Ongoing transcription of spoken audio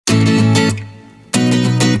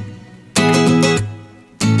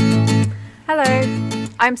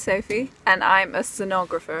I'm Sophie and I'm a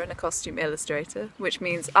scenographer and a costume illustrator, which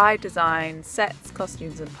means I design sets,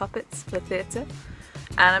 costumes and puppets for theatre.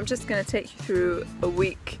 And I'm just going to take you through a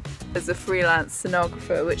week as a freelance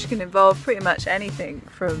scenographer, which can involve pretty much anything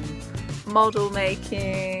from model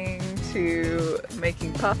making to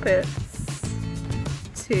making puppets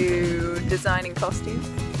to designing costumes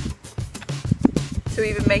to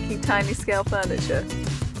even making tiny scale furniture.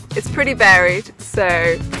 It's pretty varied,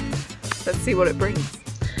 so let's see what it brings.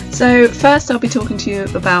 So first I'll be talking to you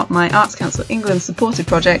about my Arts Council England supported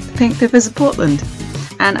project, Pink Pippers of Portland,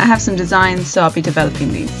 and I have some designs, so I'll be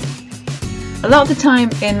developing these. A lot of the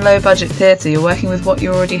time in low budget theatre you're working with what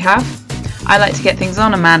you already have. I like to get things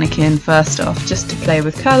on a mannequin first off, just to play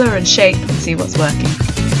with colour and shape and see what's working.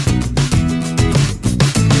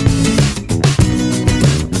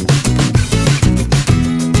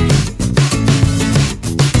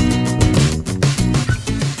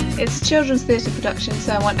 It's a children's theatre production,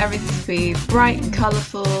 so I want everything to be bright and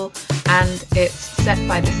colourful, and it's set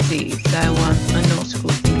by the sea, so I want a nautical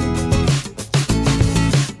theme.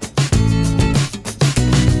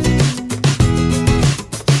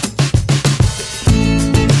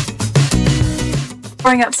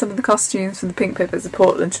 Drawing up some of the costumes from the Pink Pippers of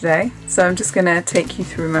Portland today, so I'm just going to take you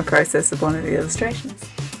through my process of one of the illustrations.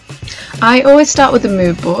 I always start with a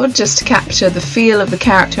mood board just to capture the feel of the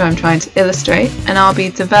character I'm trying to illustrate, and I'll be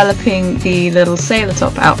developing the little sailor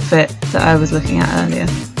top outfit that I was looking at earlier.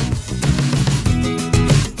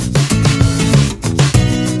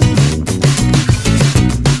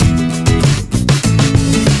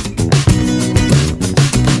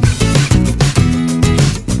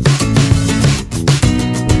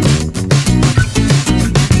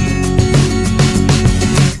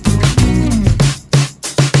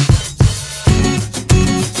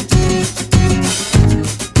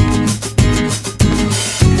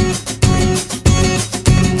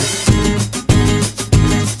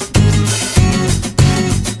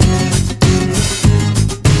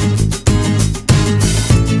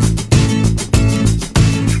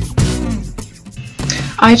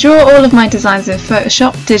 I draw all of my designs in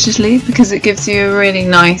Photoshop digitally because it gives you a really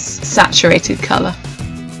nice saturated colour.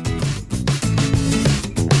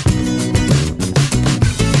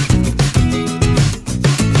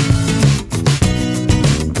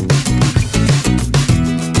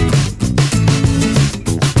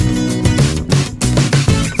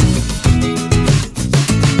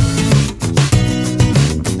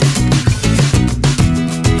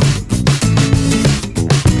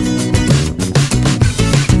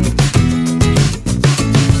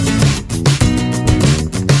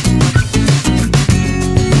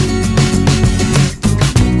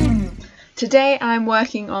 Today I'm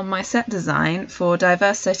working on my set design for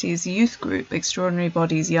Diverse Cities youth group Extraordinary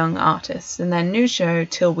Bodies Young Artists and their new show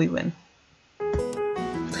Till We Win.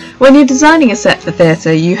 When you're designing a set for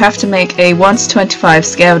theatre, you have to make a 1:25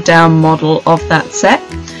 scaled down model of that set.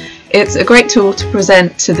 It's a great tool to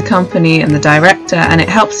present to the company and the director, and it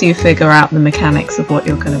helps you figure out the mechanics of what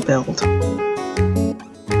you're going to build.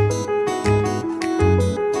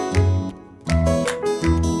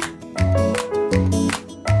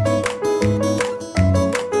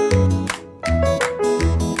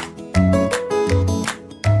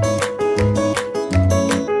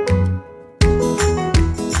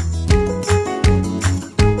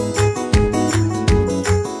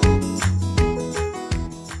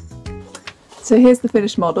 So here's the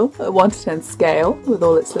finished model at 1:10 scale with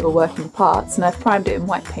all its little working parts, and I've primed it in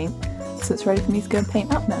white paint, so it's ready for me to go and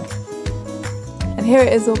paint up now. And here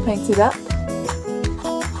it is all painted up,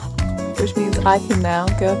 which means I can now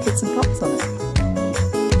go and put some props on it.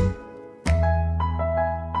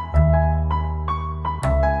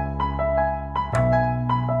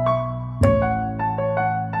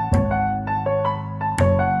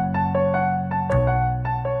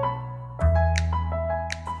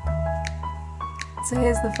 So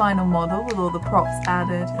here's the final model with all the props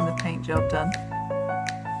added and the paint job done.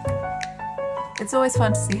 It's always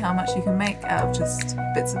fun to see how much you can make out of just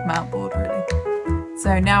bits of mount board, really.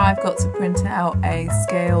 So now I've got to print out a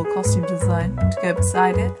scale costume design to go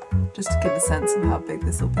beside it, just to give a sense of how big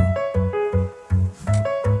this will be.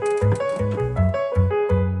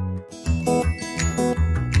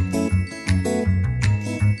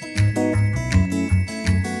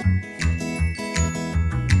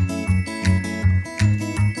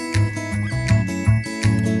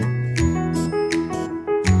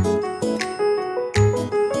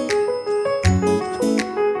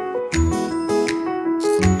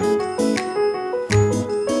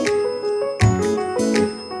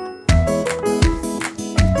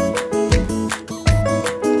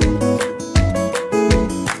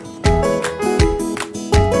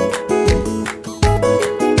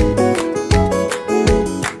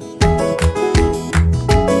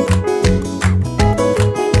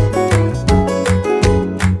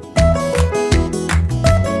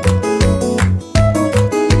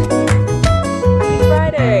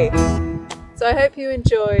 So I hope you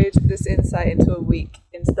enjoyed this insight into a week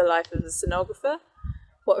into the life of a scenographer,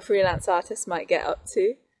 what a freelance artist might get up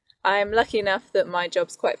to. I'm lucky enough that my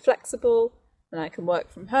job's quite flexible and I can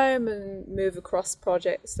work from home and move across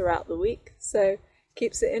projects throughout the week, so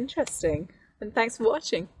keeps it interesting. And thanks for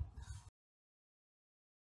watching.